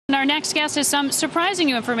our next guest has some surprising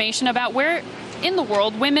new information about where in the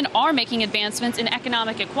world women are making advancements in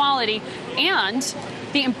economic equality and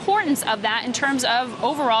the importance of that in terms of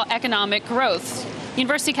overall economic growth.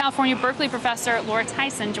 University of California, Berkeley professor Laura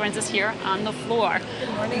Tyson joins us here on the floor. Good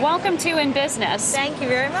morning. Welcome to InBusiness. Thank you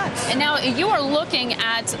very much. And now you are looking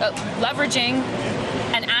at leveraging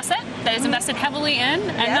an asset that is invested heavily in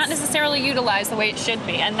and not necessarily utilized the way it should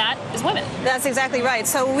be, and that is women. That's exactly right.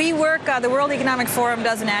 So we work, the World Economic Forum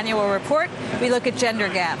does an annual report. We look at gender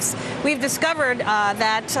gaps. We've discovered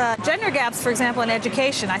that gender gaps, for example, in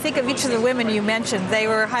education, I think of each of the women you mentioned, they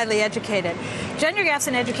were highly educated. Gender gaps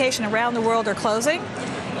in education around the world are closing.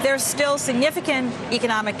 There's still significant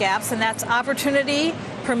economic gaps, and that's opportunity,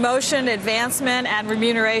 promotion, advancement, and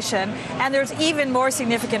remuneration. And there's even more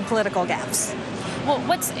significant political gaps. Well,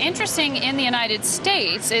 what's interesting in the United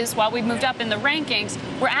States is while we've moved up in the rankings,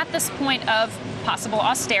 we're at this point of possible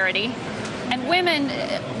austerity, and women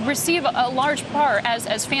receive a large part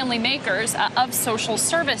as family makers of social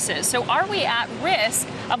services. So are we at risk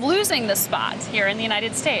of losing the spot here in the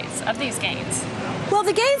United States of these gains? Well,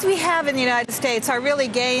 the gains we have in the United States are really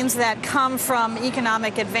gains that come from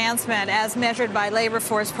economic advancement as measured by labor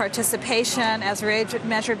force participation, as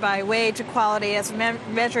measured by wage equality, as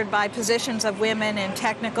measured by positions of women in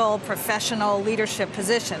technical, professional leadership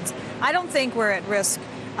positions. I don't think we're at risk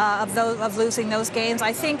of losing those gains.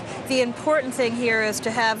 I think the important thing here is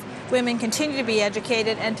to have women continue to be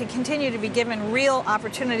educated and to continue to be given real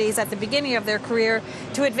opportunities at the beginning of their career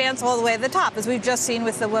to advance all the way to the top, as we've just seen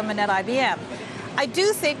with the women at IBM. I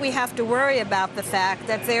do think we have to worry about the fact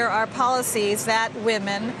that there are policies that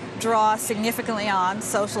women draw significantly on,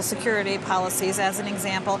 Social Security policies as an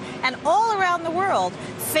example, and all around the world,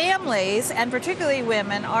 families, and particularly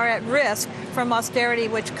women, are at risk from austerity,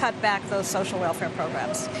 which cut back those social welfare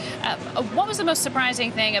programs. What was the most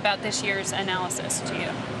surprising thing about this year's analysis to you?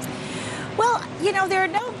 Well, you know, there are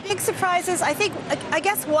no big surprises. I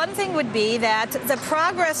guess one thing would be that the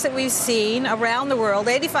progress that we've seen around the world,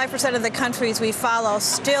 85% of the countries we follow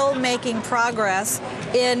still making progress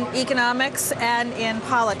in economics and in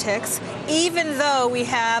politics, even though we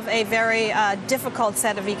have a very difficult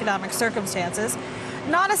set of economic circumstances.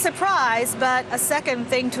 Not a surprise, but a second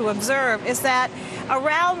thing to observe is that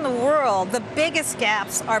around the world, the biggest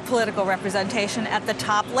gaps are political representation at the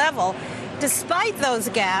top level. Despite those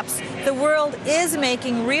gaps, the world is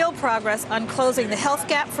making real progress on closing the health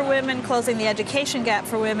gap for women, closing the education gap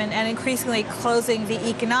for women, and increasingly closing the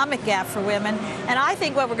economic gap for women. And I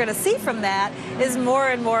think what we're going to see from that is more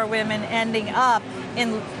and more women ending up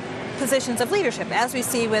in positions of leadership, as we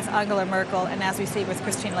see with Angela Merkel and as we see with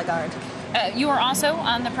Christine Lagarde. You are also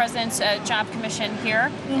on the President's Job Commission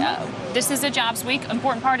here. This is a jobs week,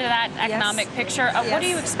 important part of that economic picture. What are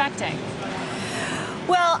you expecting?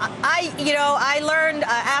 Well, I learned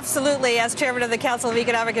absolutely as chairman of the Council of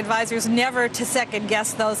Economic Advisors never to second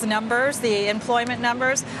guess those numbers, the employment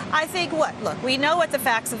numbers. I think look, we know what the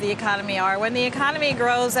facts of the economy are. When the economy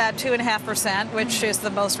grows at 2.5%, which is the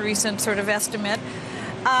most recent sort of estimate,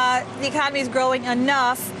 the economy is growing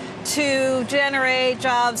enough to generate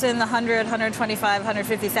jobs in the 100, 125,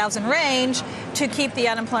 150,000 range to keep the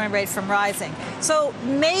unemployment rate from rising. So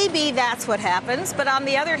maybe that's what happens. But on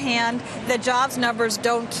the other hand, the jobs numbers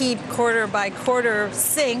don't keep quarter by quarter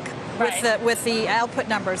sync with the output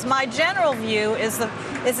numbers. My general view is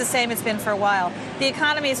the same it's been for a while. The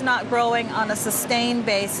economy is not growing on a sustained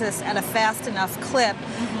basis at a fast enough clip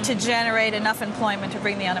to generate enough employment to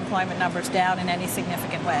bring the unemployment numbers down in any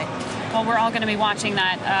significant way. Well, we're all going to be watching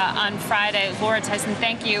that on Friday. Laura Tyson,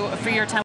 thank you for your time.